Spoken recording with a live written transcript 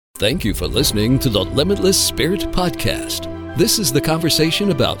Thank you for listening to the Limitless Spirit Podcast. This is the conversation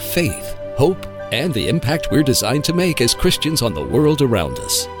about faith, hope, and the impact we're designed to make as Christians on the world around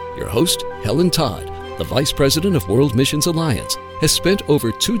us. Your host, Helen Todd, the Vice President of World Missions Alliance, has spent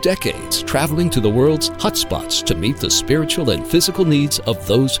over 2 decades traveling to the world's hotspots to meet the spiritual and physical needs of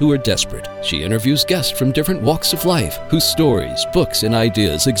those who are desperate. She interviews guests from different walks of life whose stories, books, and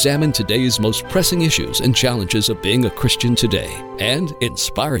ideas examine today's most pressing issues and challenges of being a Christian today and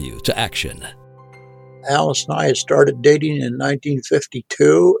inspire you to action. Alice and I had started dating in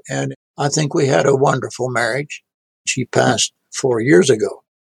 1952, and I think we had a wonderful marriage. She passed 4 years ago.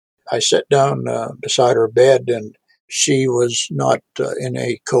 I sat down beside her bed, and she was not in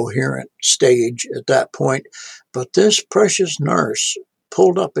a coherent stage at that point, but this precious nurse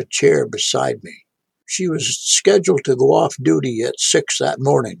pulled up a chair beside me. She was scheduled to go off duty at 6 that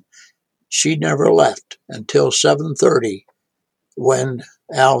morning. She never left until 7:30 when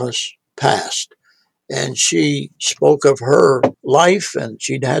Alice passed. And she spoke of her life, and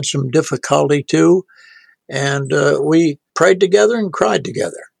she'd had some difficulty too. And we prayed together and cried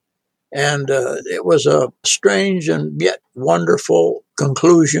together. And it was a strange and yet wonderful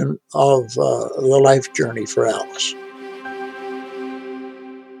conclusion of the life journey for Alice.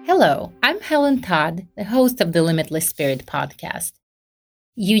 Hello, I'm Helen Todd, the host of the Limitless Spirit Podcast.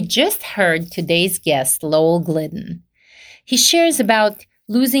 You just heard today's guest, Lowell Glidden. He shares about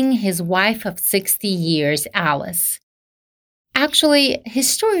losing his wife of 60 years, Alice. Actually, his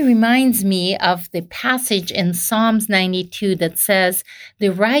story reminds me of the passage in Psalms 92 that says, "The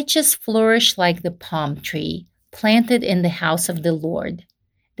righteous flourish like the palm tree, planted in the house of the Lord.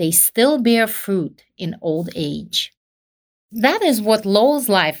 They still bear fruit in old age." That is what Lowell's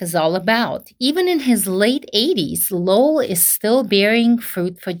life is all about. Even in his late 80s, Lowell is still bearing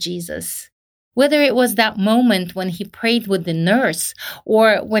fruit for Jesus. Whether it was that moment when he prayed with the nurse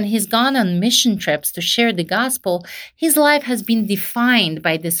or when he's gone on mission trips to share the gospel, his life has been defined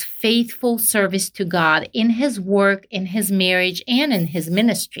by this faithful service to God in his work, in his marriage, and in his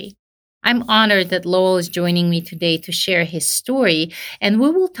ministry. I'm honored that Lowell is joining me today to share his story, and we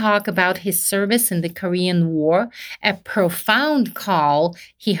will talk about his service in the Korean War, a profound call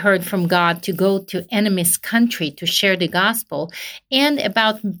he heard from God to go to enemy's country to share the gospel, and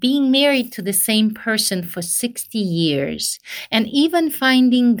about being married to the same person for 60 years, and even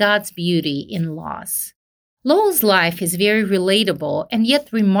finding God's beauty in loss. Lowell's life is very relatable and yet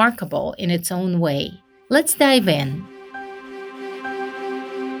remarkable in its own way. Let's dive in.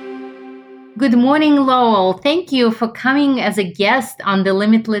 Good morning, Lowell. Thank you for coming as a guest on the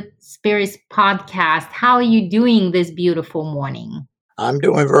Limitless Spirits podcast. How are you doing this beautiful morning? I'm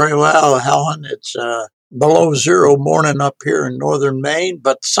doing very well, Helen. It's below zero morning up here in northern Maine,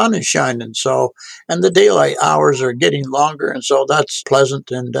 but the sun is shining, and the daylight hours are getting longer, and so that's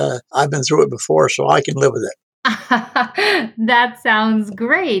pleasant, and I've been through it before, so I can live with it. That sounds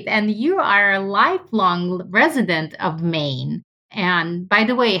great. And you are a lifelong resident of Maine. And by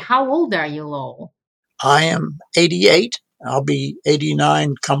the way, how old are you, Lowell? I am 88. I'll be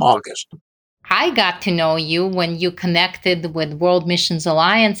 89 come August. I got to know you when you connected with World Missions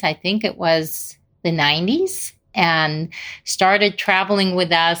Alliance. I think it was the 90s, and started traveling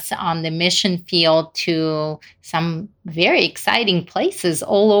with us on the mission field to some very exciting places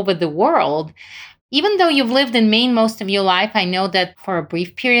all over the world. Even though you've lived in Maine most of your life, I know that for a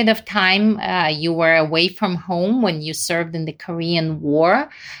brief period of time, you were away from home when you served in the Korean War.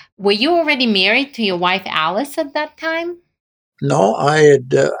 Were you already married to your wife, Alice, at that time? No,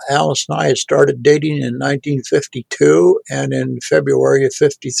 Alice and I had started dating in 1952, and in February of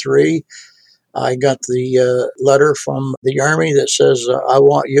 53, I got the letter from the Army that says, I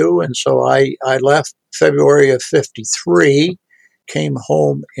want you, and so I left February of 53, came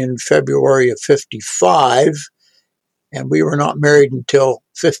home in February of 55, and we were not married until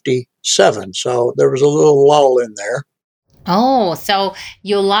 57. So there was a little lull in there. Oh, so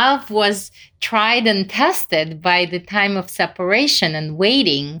your love was tried and tested by the time of separation and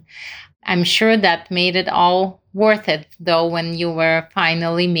waiting. I'm sure that made it all worth it, though, when you were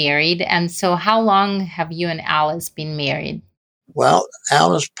finally married. And so how long have you and Alice been married? Well,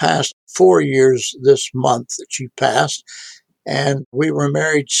 Alice passed 4 years this month that she passed. And we were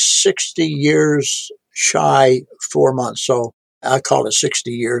married 60 years shy 4 months. So I call it 60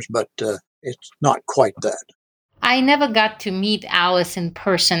 years, but it's not quite that. I never got to meet Alice in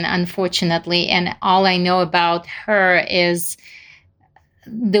person, unfortunately. And all I know about her is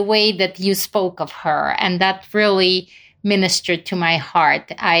the way that you spoke of her. And that really ministered to my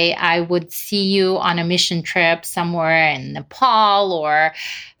heart. I would see you on a mission trip somewhere in Nepal or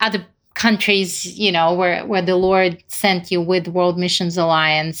other countries, where the Lord sent you with World Missions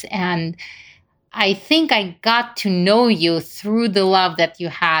Alliance. And I think I got to know you through the love that you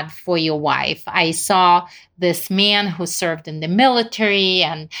had for your wife. I saw this man who served in the military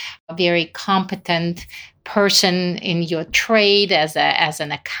and a very competent person in your trade as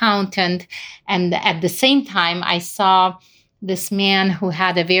an accountant. And at the same time, I saw this man who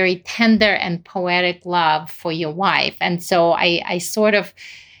had a very tender and poetic love for your wife. And so I sort of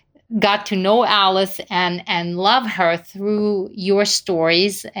got to know Alice and love her through your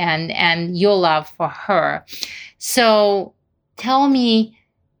stories and your love for her. So tell me,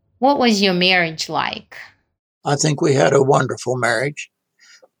 what was your marriage like? I think we had a wonderful marriage.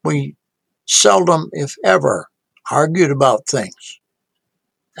 We seldom, if ever, argued about things.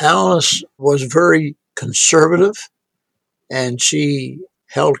 Alice was very conservative, and she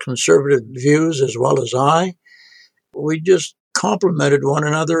held conservative views as well as I. We just complemented one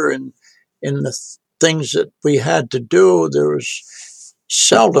another in the things that we had to do. There was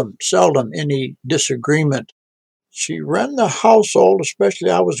seldom any disagreement. She ran the household, especially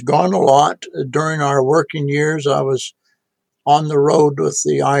I was gone a lot during our working years. I was on the road with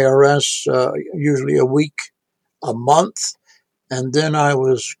the IRS, usually a week, a month. And then I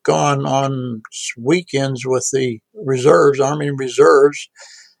was gone on weekends with the reserves, Army Reserves.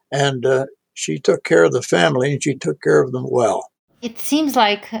 And she took care of the family, and she took care of them well. It seems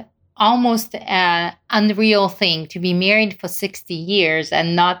like almost an unreal thing to be married for 60 years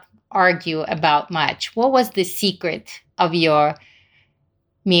and not argue about much. What was the secret of your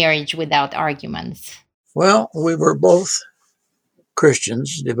marriage without arguments? Well, we were both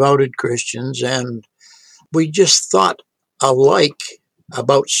Christians, devoted Christians, and we just thought alike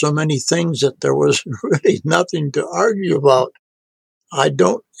about so many things that there was really nothing to argue about. I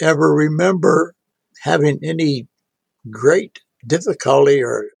don't ever remember having any great difficulty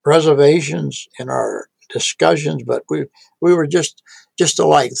or reservations in our discussions, but we were just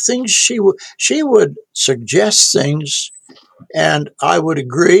alike. Things she would suggest things, and I would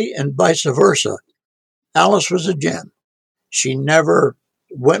agree, and vice versa. Alice was a gem. She never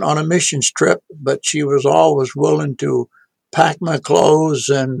went on a missions trip, but she was always willing to pack my clothes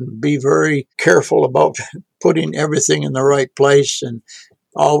and be very careful about putting everything in the right place, and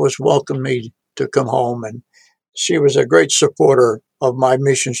always welcomed me to come home. And she was a great supporter of my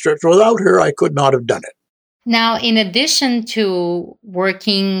mission trips. Without her, I could not have done it. Now, in addition to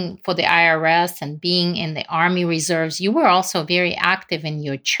working for the IRS and being in the Army Reserves, you were also very active in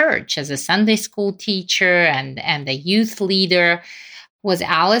your church as a Sunday school teacher and a youth leader. Was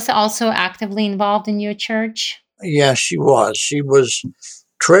Alice also actively involved in your church? Yes, she was. She was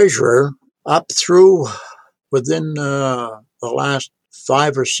treasurer up through within the last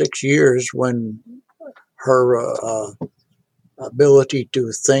 5 or 6 years, when her ability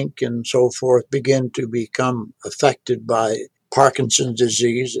to think and so forth began to become affected by Parkinson's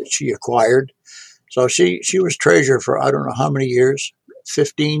disease that she acquired. So she was treasurer for I don't know how many years,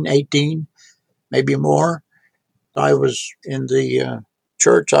 15, 18, maybe more. I was in the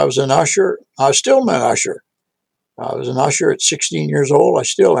church. I was an usher. I was still an usher. I was an usher at 16 years old. I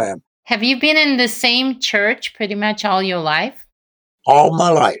still am. Have you been in the same church pretty much all your life? All my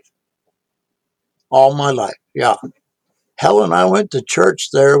life. All my life, yeah. Helen and I went to church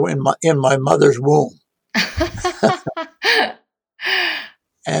there in my mother's womb.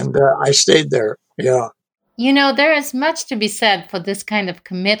 And I stayed there, yeah. There is much to be said for this kind of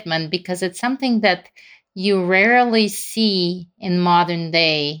commitment, because it's something that you rarely see in modern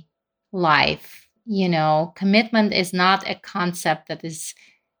day life. Commitment is not a concept that is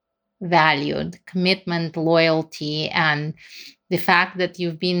valued. Commitment, loyalty, and the fact that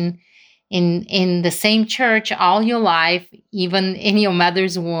you've been in the same church all your life, even in your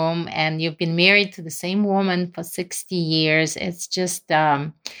mother's womb, and you've been married to the same woman for 60 years. It's just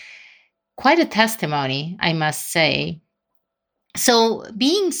quite a testimony, I must say. So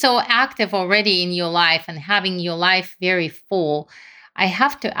being so active already in your life and having your life very full, I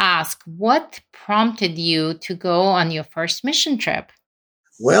have to ask, what prompted you to go on your first mission trip?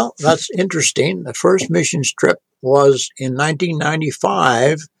 Well, that's interesting. The first missions trip was in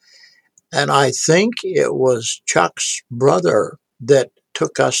 1995, and I think it was Chuck's brother that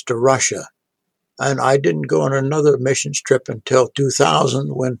took us to Russia. And I didn't go on another missions trip until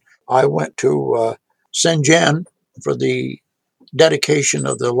 2000, when I went to Shenzhen for the dedication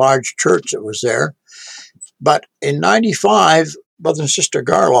of the large church that was there. But in 95, Brother and Sister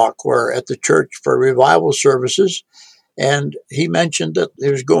Garlock were at the church for revival services, and he mentioned that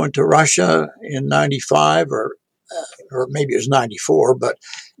he was going to Russia in 95, or maybe it was 94, but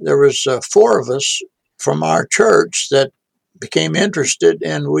there was 4 of us from our church that became interested,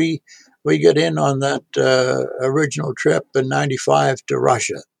 and we we got in on that original trip in 95 to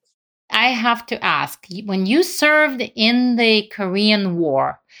Russia. I have to ask, when you served in the Korean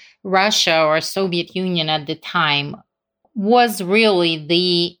War, Russia or Soviet Union at the time was really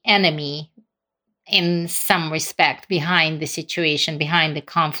the enemy in some respect behind the situation, behind the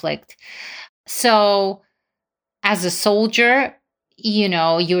conflict. So as a soldier,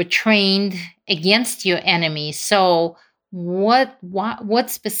 you're trained against your enemy. So what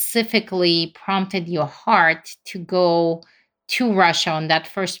specifically prompted your heart to go to Russia on that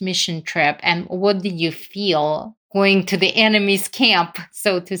first mission trip? And what did you feel going to the enemy's camp,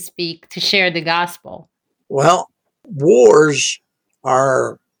 so to speak, to share the gospel? Well, wars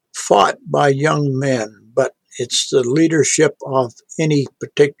are fought by young men, but it's the leadership of any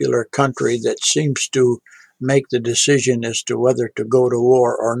particular country that seems to make the decision as to whether to go to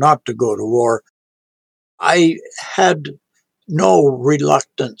war or not to go to war. I had no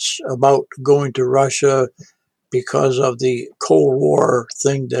reluctance about going to Russia because of the Cold War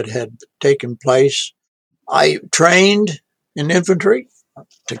thing that had taken place. I trained in infantry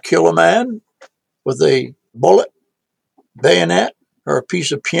to kill a man with a bullet, bayonet, or a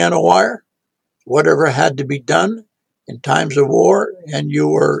piece of piano wire, whatever had to be done in times of war, and you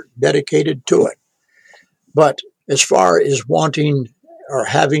were dedicated to it. But as far as wanting or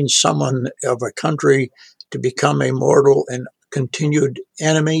having someone of a country to become a mortal and continued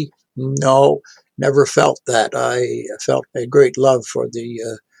enemy, no, never felt that. I felt a great love for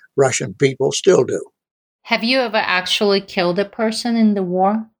the Russian people, still do. Have you ever actually killed a person in the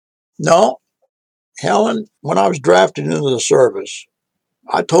war? No, Helen, when I was drafted into the service,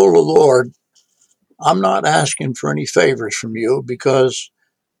 I told the Lord, I'm not asking for any favors from you because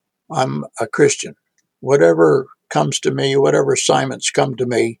I'm a Christian. Whatever comes to me, whatever assignments come to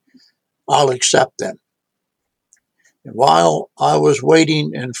me, I'll accept them. And while I was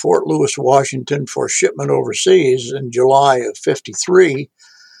waiting in Fort Lewis, Washington for shipment overseas in July of 53,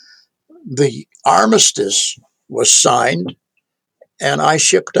 the armistice was signed and I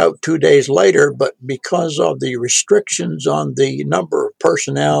shipped out 2 days later, but because of the restrictions on the number of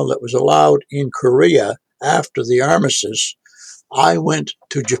personnel that was allowed in Korea after the armistice, I went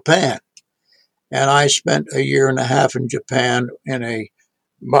to Japan. And I spent a year and a half in Japan in a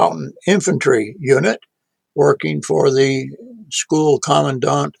mountain infantry unit working for the school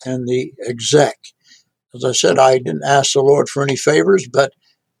commandant and the exec. As I said, I didn't ask the Lord for any favors, but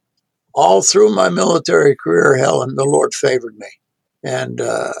all through my military career, Helen, the Lord favored me. And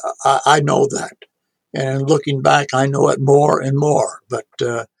I know that. And looking back, I know it more and more.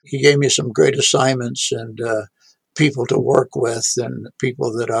 But he gave me some great assignments and people to work with and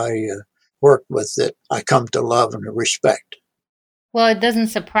people that I worked with that I come to love and respect. Well, it doesn't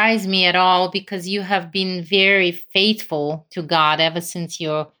surprise me at all because you have been very faithful to God ever since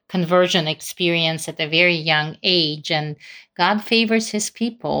your conversion experience at a very young age. And God favors his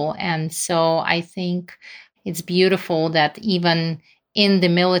people. And so I think it's beautiful that even in the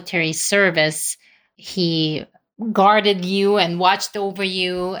military service, he guarded you and watched over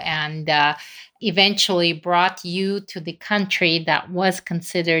you and eventually brought you to the country that was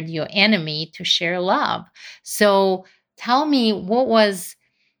considered your enemy to share love. So tell me, what was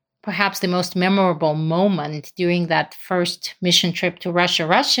perhaps the most memorable moment during that first mission trip to Russia?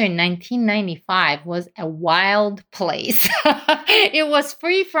 Russia in 1995 was a wild place. It was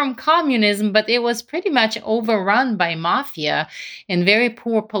free from communism, but it was pretty much overrun by mafia and very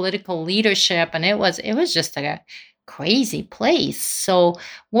poor political leadership. And it was just a crazy place. So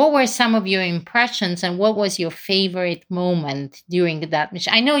what were some of your impressions and what was your favorite moment during that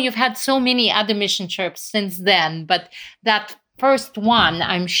mission? I know you've had so many other mission trips since then, but that first one,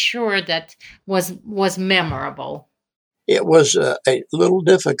 I'm sure that was memorable. It was a little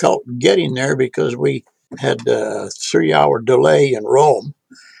difficult getting there because we had a 3-hour delay in Rome,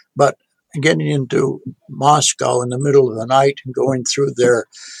 but getting into Moscow in the middle of the night and going through their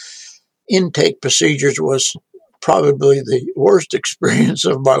intake procedures was probably the worst experience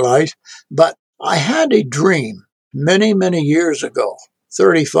of my life. But I had a dream many, many years ago,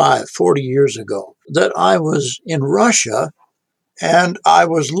 35, 40 years ago, that I was in Russia and I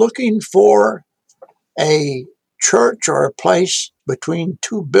was looking for a church or a place between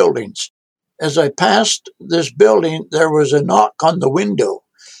two buildings. As I passed this building, there was a knock on the window.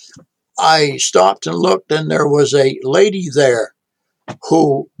 I stopped and looked, and there was a lady there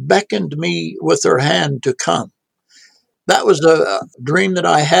who beckoned me with her hand to come. That was a dream that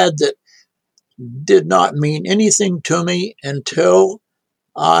I had that did not mean anything to me until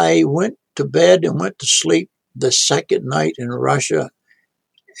I went to bed and went to sleep the second night in Russia,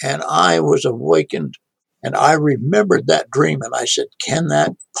 and I was awakened And I remembered that dream, and I said, can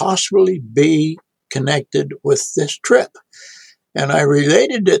that possibly be connected with this trip? And I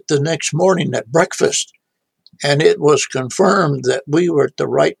related it the next morning at breakfast, and it was confirmed that we were at the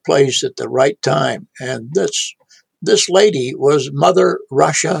right place at the right time. And this lady was Mother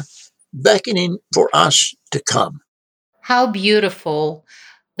Russia beckoning for us to come. How beautiful.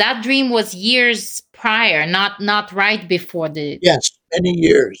 That dream was years prior, not right before the... Yes, many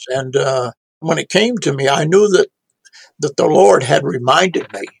years. And when it came to me, I knew that the Lord had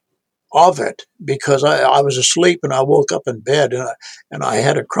reminded me of it, because I was asleep and I woke up in bed, and I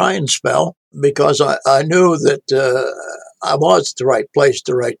had a crying spell because I knew that I was at the right place,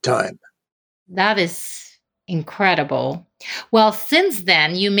 the right time. That is incredible. Well, since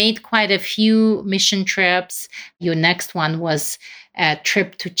then, you made quite a few mission trips. Your next one was a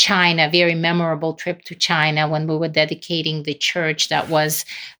trip to China, a very memorable trip to China when we were dedicating the church that was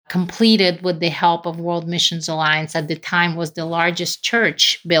completed with the help of World Missions Alliance. At the time, was the largest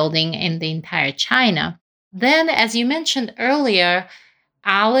church building in the entire China. Then, as you mentioned earlier,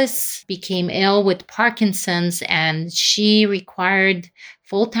 Alice became ill with Parkinson's, and she required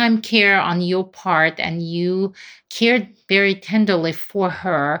full-time care on your part, and you cared very tenderly for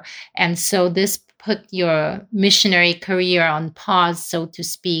her. And so this put your missionary career on pause, so to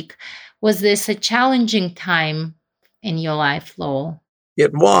speak. Was this a challenging time in your life, Lowell?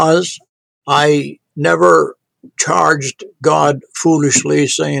 It was. I never charged God foolishly,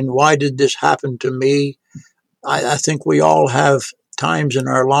 saying, why did this happen to me? I think we all have times in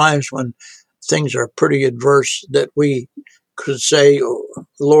our lives when things are pretty adverse that we could say, oh,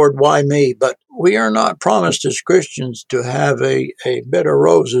 Lord, why me? But we are not promised as Christians to have a bed of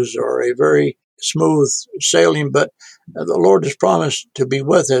roses or a very smooth sailing, but the Lord has promised to be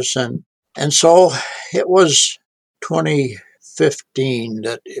with us. And so it was 2015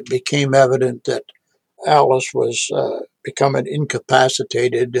 that it became evident that Alice was becoming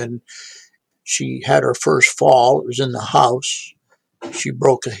incapacitated, and she had her first fall. It was in the house. She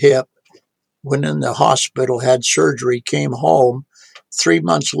broke a hip, went in the hospital, had surgery, came home. 3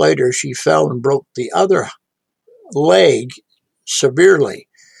 months later, she fell and broke the other leg severely.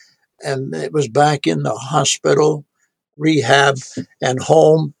 And it was back in the hospital, rehab, and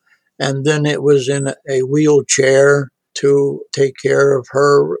home. And then it was in a wheelchair to take care of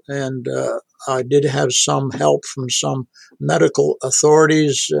her. And I did have some help from some medical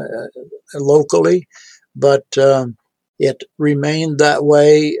authorities locally, but it remained that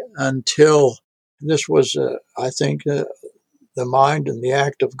way until this was, I think, the mind and the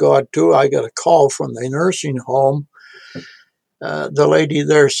act of God too. I got a call from the nursing home. The lady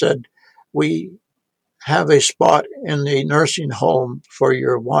there said, we have a spot in the nursing home for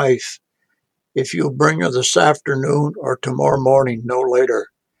your wife if you'll bring her this afternoon or tomorrow morning, no later.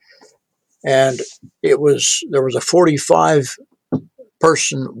 And there was a 45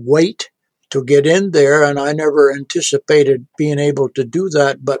 person wait to get in there, and I never anticipated being able to do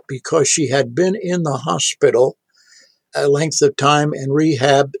that, but because she had been in the hospital a length of time in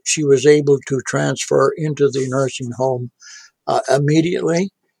rehab, she was able to transfer into the nursing home immediately.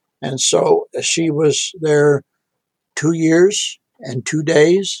 And so she was there 2 years and 2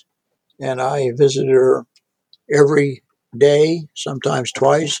 days, and I visited her every day, sometimes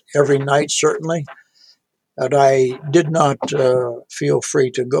twice, every night certainly. But I did not feel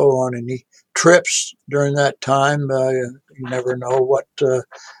free to go on any trips during that time. You never know what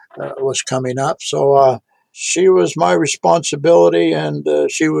was coming up. So she was my responsibility, and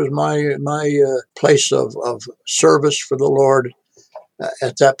she was my place of service for the Lord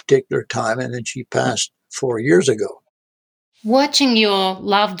at that particular time. And then she passed 4 years ago. Watching your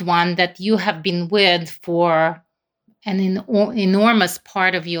loved one that you have been with for an enormous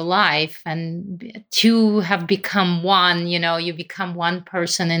part of your life, and two have become one, you become one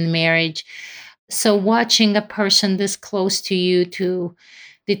person in marriage. So watching a person this close to you to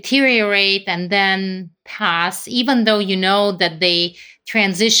deteriorate and then pass, even though you know that they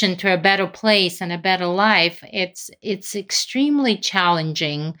transition to a better place and a better life, it's extremely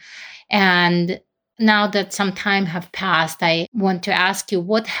challenging. And now that some time have passed, I want to ask you,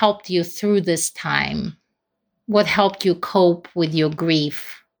 what helped you through this time? What helped you cope with your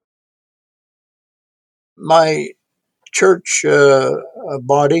grief? My church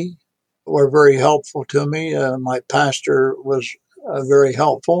body were very helpful to me. My pastor was very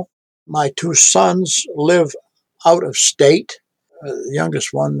helpful. My 2 sons live out of state. The youngest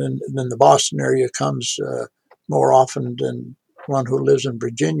one in the Boston area comes more often than one who lives in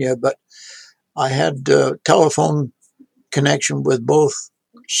Virginia. But I had telephone connection with both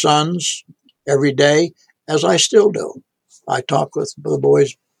sons every day, as I still do. I talk with the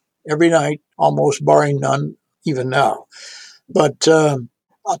boys every night, almost barring none, even now. But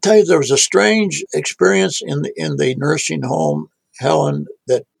I'll tell you, there was a strange experience in the nursing home, Helen,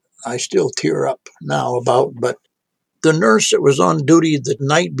 that I still tear up now about. But the nurse that was on duty the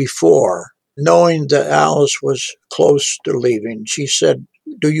night before, knowing that Alice was close to leaving, she said,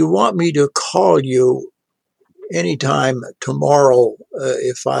 "Do you want me to call you anytime tomorrow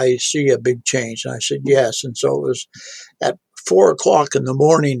if I see a big change?" And I said, "Yes." And so it was at 4 o'clock in the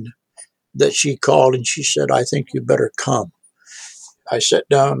morning that she called, and she said, "I think you better come." I sat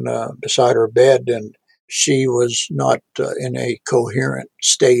down beside her bed, and she was not in a coherent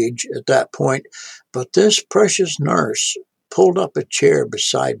stage at that point. But this precious nurse pulled up a chair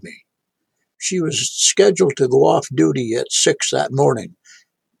beside me. She was scheduled to go off duty at 6 that morning.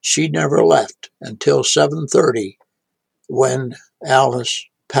 She never left until 7:30 when Alice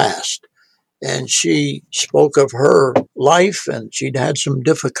passed. And she spoke of her life, and she'd had some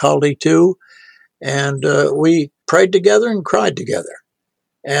difficulty too. And we prayed together and cried together.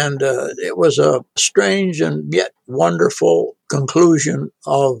 And it was a strange and yet wonderful conclusion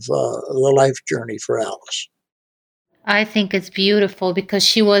of the life journey for Alice. I think it's beautiful because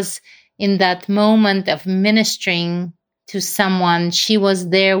she was in that moment of ministering to someone. She was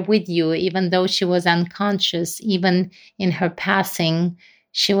there with you, even though she was unconscious, even in her passing,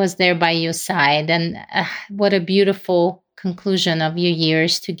 she was there by your side. And what a beautiful conclusion of your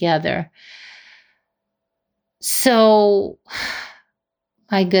years together. So,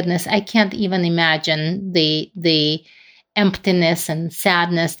 my goodness, I can't even imagine the emptiness and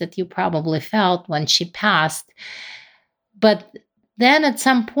sadness that you probably felt when she passed. But then at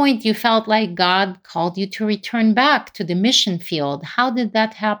some point you felt like God called you to return back to the mission field. How did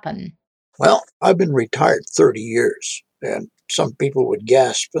that happen? Well, I've been retired 30 years, and some people would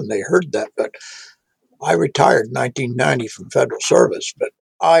gasp when they heard that, but I retired in 1990 from federal service. But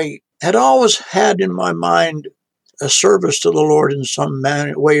I had always had in my mind a service to the Lord in some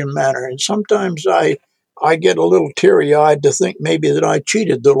way and manner. And sometimes I get a little teary-eyed to think maybe that I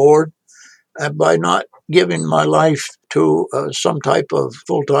cheated the Lord by not giving my life to some type of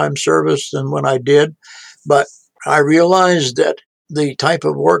full-time service than when I did. But I realized that the type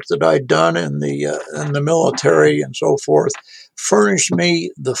of work that I'd done in the military and so forth furnished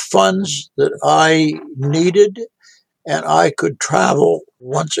me the funds that I needed, and I could travel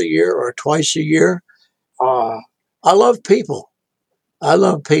once a year or twice a year. I love people. I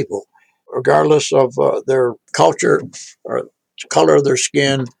love people, regardless of their culture or color of their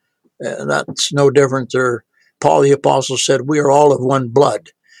skin. That's no different. Paul the Apostle said, "We are all of one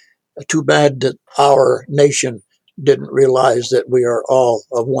blood." Too bad that our nation didn't realize that we are all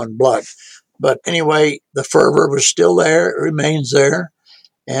of one blood. But anyway, the fervor was still there. It remains there.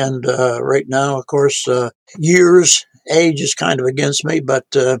 And right now, of course, age is kind of against me, but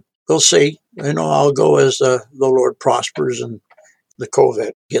we'll see. I'll go as the Lord prospers and the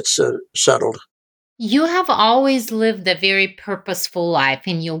COVID gets settled. You have always lived a very purposeful life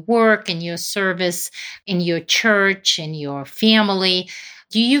in your work, in your service, in your church, in your family.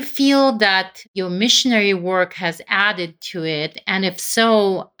 Do you feel that your missionary work has added to it? And if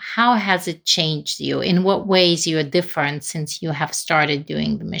so, how has it changed you? In what ways you are different since you have started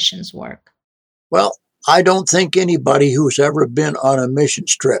doing the missions work? Well, I don't think anybody who's ever been on a mission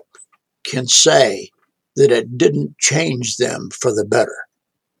trip can say that it didn't change them for the better.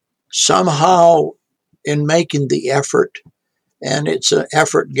 Somehow, in making the effort, and it's an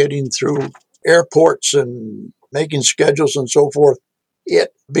effort getting through airports and making schedules and so forth,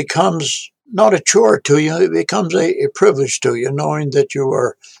 it becomes not a chore to you, it becomes a privilege to you, knowing that you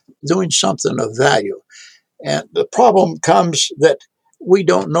are doing something of value. And the problem comes that we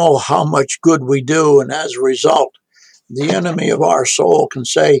don't know how much good we do, and as a result, the enemy of our soul can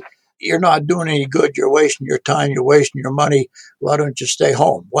say, "You're not doing any good, you're wasting your time, you're wasting your money, why don't you stay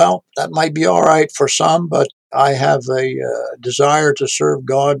home?" Well, that might be all right for some, but I have a desire to serve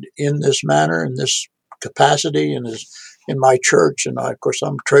God in this manner, in this capacity, and in my church. And of course,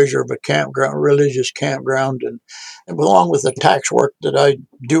 I'm treasurer of a campground, religious campground, and along with the tax work that I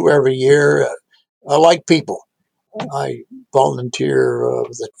do every year, I like people. I volunteer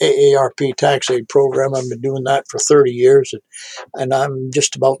with the AARP tax aid program. I've been doing that for 30 years, and I'm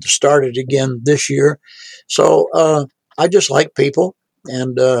just about to start it again this year. So I just like people,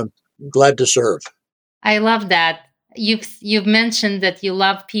 and glad to serve. I love that. You've mentioned that you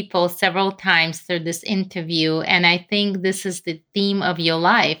love people several times through this interview, and I think this is the theme of your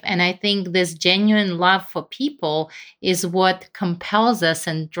life. And I think this genuine love for people is what compels us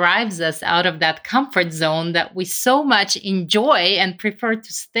and drives us out of that comfort zone that we so much enjoy and prefer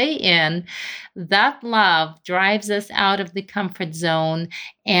to stay in. That love drives us out of the comfort zone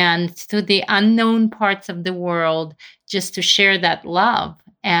and to the unknown parts of the world just to share that love.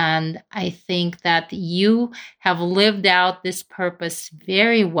 And I think that you have lived out this purpose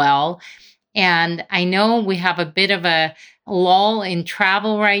very well. And I know we have a bit of a lull in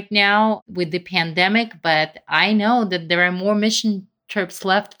travel right now with the pandemic, but I know that there are more mission trips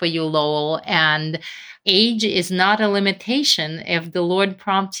left for you, Lowell. And age is not a limitation if the Lord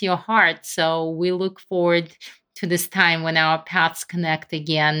prompts your heart. So we look forward to this time when our paths connect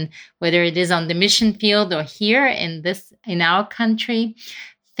again, whether it is on the mission field or here in our country.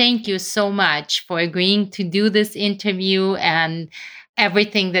 Thank you so much for agreeing to do this interview and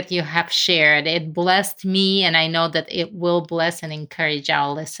everything that you have shared. It blessed me, and I know that it will bless and encourage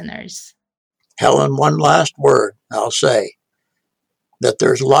our listeners. Helen, one last word I'll say, that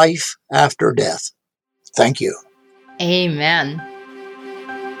there's life after death. Thank you. Amen.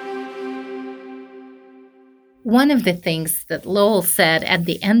 One of the things that Lowell said at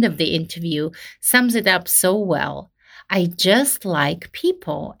the end of the interview sums it up so well. I just like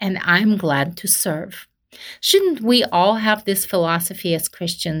people, and I'm glad to serve. Shouldn't we all have this philosophy as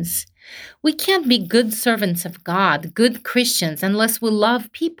Christians? We can't be good servants of God, good Christians, unless we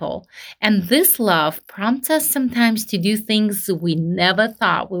love people. And this love prompts us sometimes to do things we never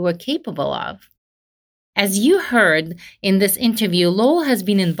thought we were capable of. As you heard in this interview, Lowell has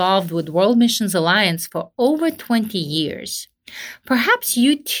been involved with World Missions Alliance for over 20 years. Perhaps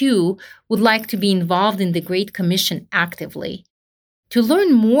you too would like to be involved in the Great Commission actively. To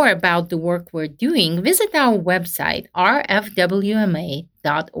learn more about the work we're doing, visit our website, rfwma.org.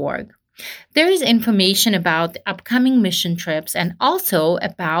 There is information about upcoming mission trips and also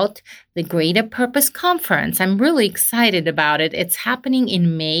about the Greater Purpose Conference. I'm really excited about it. It's happening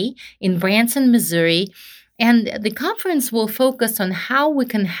in May in Branson, Missouri. And the conference will focus on how we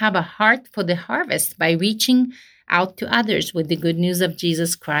can have a heart for the harvest by reaching out to others with the good news of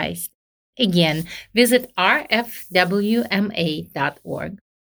Jesus Christ. Again, visit rfwma.org.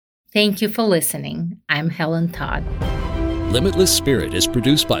 Thank you for listening. I'm Helen Todd. Limitless Spirit is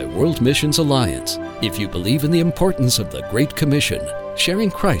produced by World Missions Alliance. If you believe in the importance of the Great Commission, sharing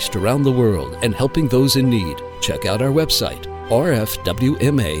Christ around the world and helping those in need, check out our website,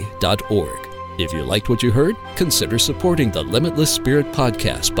 rfwma.org. If you liked what you heard, consider supporting the Limitless Spirit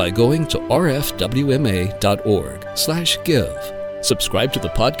podcast by going to rfwma.org/give. Subscribe to the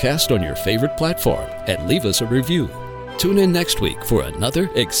podcast on your favorite platform and leave us a review. Tune in next week for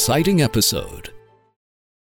another exciting episode.